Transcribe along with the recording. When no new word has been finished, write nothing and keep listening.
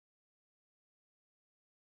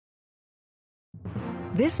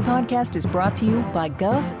This podcast is brought to you by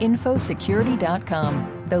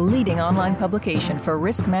govinfosecurity.com, the leading online publication for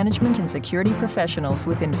risk management and security professionals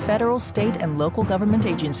within federal, state, and local government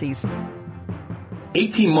agencies.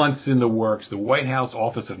 18 months in the works, the White House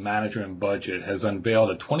Office of Management and Budget has unveiled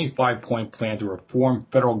a 25-point plan to reform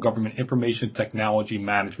federal government information technology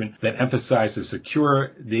management that emphasizes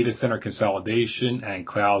secure data center consolidation and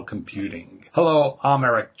cloud computing. Hello, I'm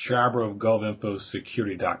Eric Chabra of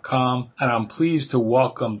govinfosecurity.com, and I'm pleased to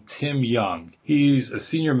welcome Tim Young. He's a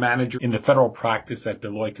senior manager in the federal practice at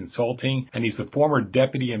Deloitte Consulting, and he's the former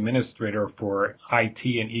deputy administrator for IT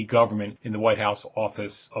and e-government in the White House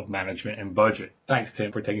Office of Management and Budget. Thanks,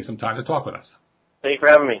 Tim, for taking some time to talk with us. Thank you for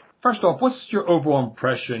having me. First off, what's your overall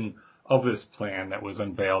impression of this plan that was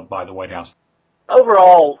unveiled by the White House?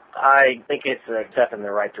 Overall, I think it's a step in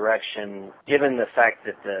the right direction, given the fact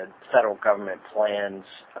that the federal government plans,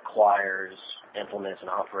 acquires, implements, and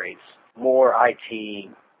operates more IT,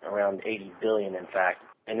 around $80 billion, in fact,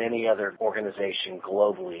 than any other organization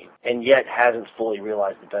globally, and yet hasn't fully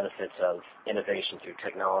realized the benefits of innovation through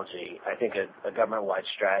technology. I think a government-wide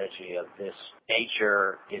strategy of this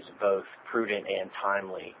nature is both prudent and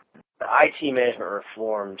timely. The IT management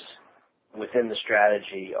reforms within the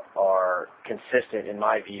strategy are consistent, in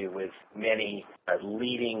my view, with many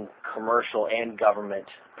leading commercial and government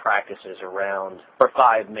practices around for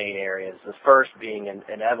five main areas. The first being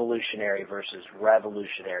an evolutionary versus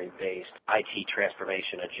revolutionary-based IT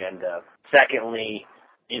transformation agenda. Secondly,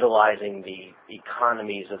 utilizing the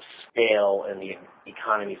economies of scale and the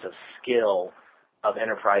economies of skill of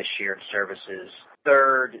enterprise shared services.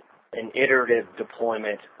 Third, an iterative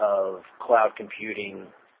deployment of cloud computing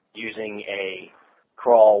using a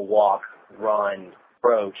crawl, walk, run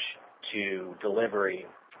approach to delivery.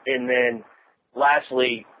 And then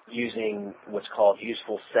lastly, using what's called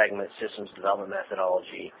useful segment systems development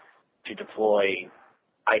methodology to deploy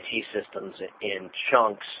IT systems in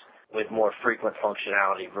chunks with more frequent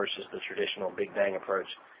functionality versus the traditional Big Bang approach.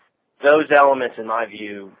 Those elements, in my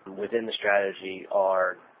view, within the strategy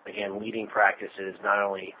are, again, leading practices not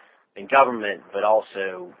only in government but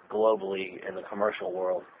also globally in the commercial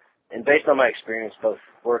world. And based on my experience both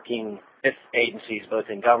working with agencies both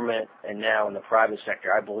in government and now in the private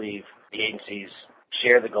sector, I believe the agencies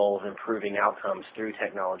share the goal of improving outcomes through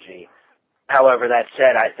technology. However, that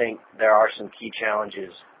said, I think there are some key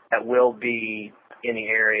challenges that will be in the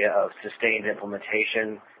area of sustained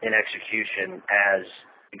implementation and execution as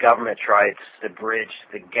the government tries to bridge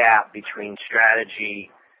the gap between strategy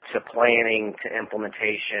to planning, to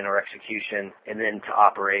implementation or execution, and then to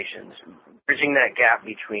operations. Bridging that gap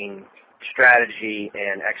between strategy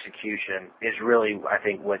and execution is really, I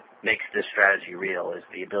think, what makes this strategy real, is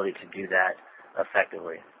the ability to do that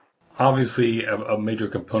effectively. Obviously, a major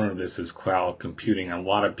component of this is cloud computing. A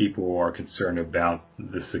lot of people are concerned about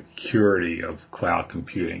the security of cloud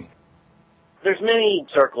computing. There's many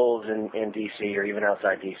circles in D.C. or even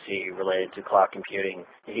outside D.C. related to cloud computing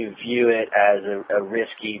who view it as a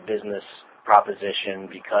risky business proposition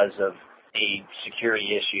because of the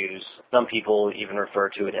security issues. Some people even refer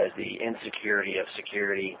to it as the insecurity of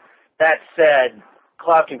security. That said,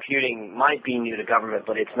 cloud computing might be new to government,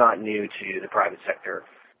 but it's not new to the private sector.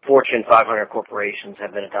 Fortune 500 corporations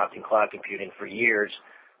have been adopting cloud computing for years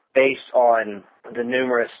based on the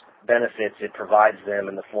numerous benefits it provides them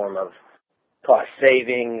in the form of cost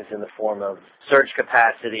savings, in the form of surge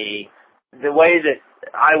capacity. The way that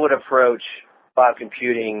I would approach cloud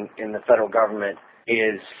computing in the federal government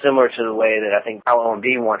is similar to the way that I think how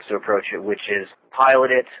OMB wants to approach it, which is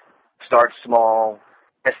pilot it, start small,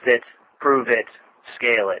 test it, prove it,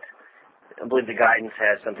 scale it. I believe the guidance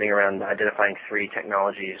has something around identifying three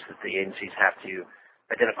technologies that the agencies have to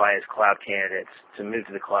identify as cloud candidates to move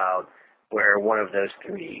to the cloud, where one of those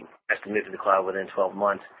three has to move to the cloud within 12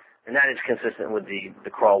 months. And that is consistent with the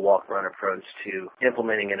crawl, walk, run approach to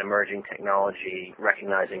implementing an emerging technology,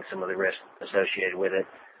 recognizing some of the risks associated with it.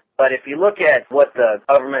 But if you look at what the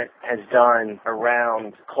government has done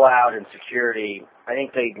around cloud and security, I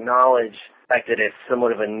think they acknowledge the fact that it's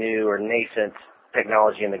somewhat of a new or nascent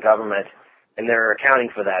technology in the government, and they're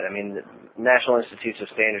accounting for that. I mean, the National Institutes of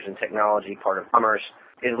Standards and Technology, part of Commerce,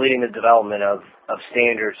 is leading the development of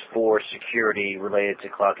standards for security related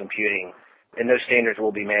to cloud computing. And those standards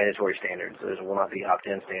will be mandatory standards. Those will not be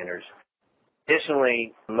opt-in standards.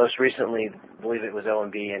 Additionally, most recently, I believe it was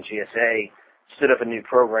OMB and GSA, stood up a new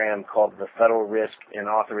program called the Federal Risk and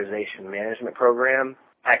Authorization Management Program,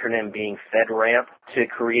 acronym being FedRAMP, to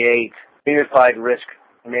create unified risk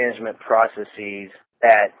management processes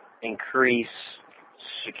that increase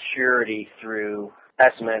security through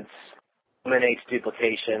assessments, eliminates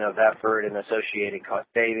duplication of effort and associated cost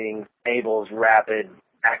savings, enables rapid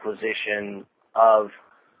acquisition of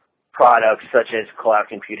products such as cloud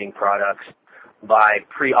computing products by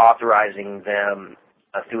pre-authorizing them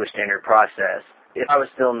through a standard process. If I was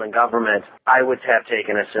still in the government, I would have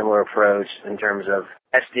taken a similar approach in terms of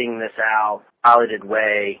testing this out, piloted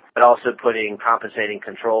way, but also putting compensating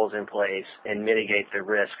controls in place and mitigate the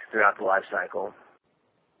risk throughout the life cycle.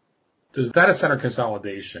 Does data center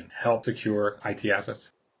consolidation help secure IT assets?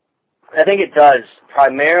 I think it does,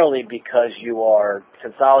 primarily because you are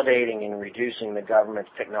consolidating and reducing the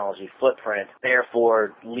government's technology footprint,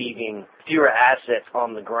 therefore leaving fewer assets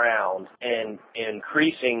on the ground and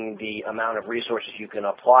increasing the amount of resources you can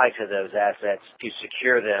apply to those assets to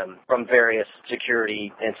secure them from various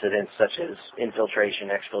security incidents such as infiltration,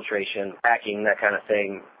 exfiltration, hacking, that kind of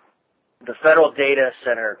thing. The Federal Data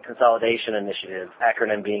Center Consolidation Initiative,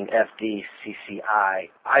 acronym being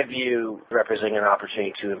FDCCI, I view representing an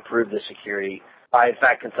opportunity to improve the security by, in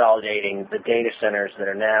fact, consolidating the data centers that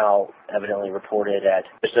are now evidently reported at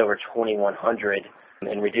just over 2,100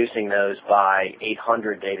 and reducing those by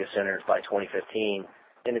 800 data centers by 2015.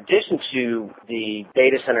 In addition to the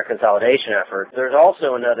data center consolidation effort, there's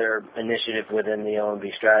also another initiative within the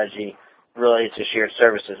OMB strategy related to shared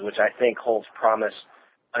services, which I think holds promise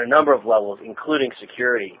on a number of levels, including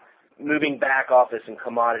security, moving back office and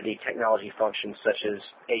commodity technology functions such as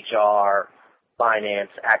HR, finance,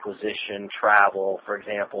 acquisition, travel, for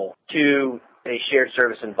example, to a shared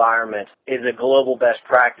service environment is a global best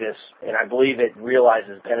practice, and I believe it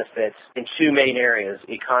realizes benefits in two main areas: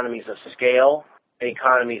 economies of scale and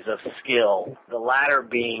economies of skill, the latter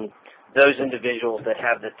being those individuals that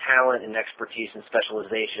have the talent and expertise and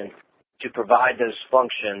specialization to provide those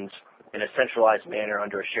functions in a centralized manner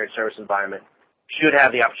under a shared service environment should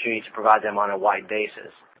have the opportunity to provide them on a wide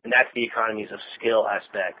basis. And that's the economies of skill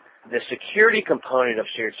aspect. The security component of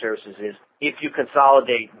shared services is if you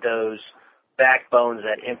consolidate those backbones,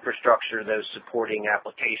 that infrastructure, those supporting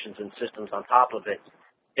applications and systems on top of it,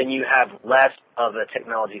 then you have less of a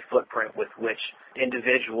technology footprint with which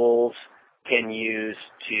individuals can use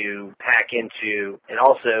to hack into, and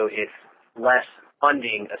also it's less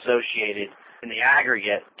funding associated in the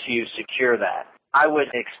aggregate to secure that. I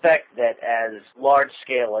would expect that as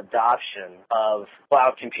large-scale adoption of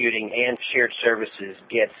cloud computing and shared services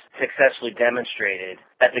gets successfully demonstrated,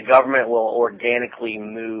 that the government will organically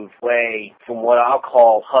move away from what I'll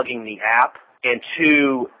call hugging the app and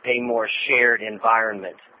to a more shared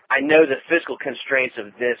environment. I know the fiscal constraints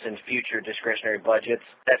of this and future discretionary budgets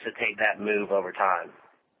necessitate that move over time.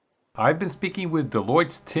 I've been speaking with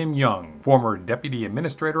Deloitte's Tim Young, former Deputy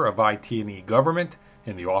Administrator of IT and E-Government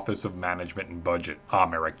in the Office of Management and Budget.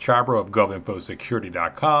 I'm Eric Chabro of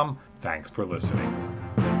GovInfoSecurity.com. Thanks for listening.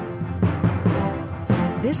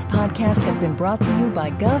 This podcast has been brought to you by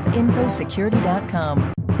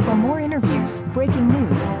GovInfoSecurity.com. For more interviews, breaking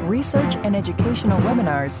news, research, and educational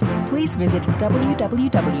webinars, please visit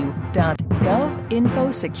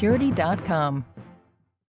www.govinfosecurity.com.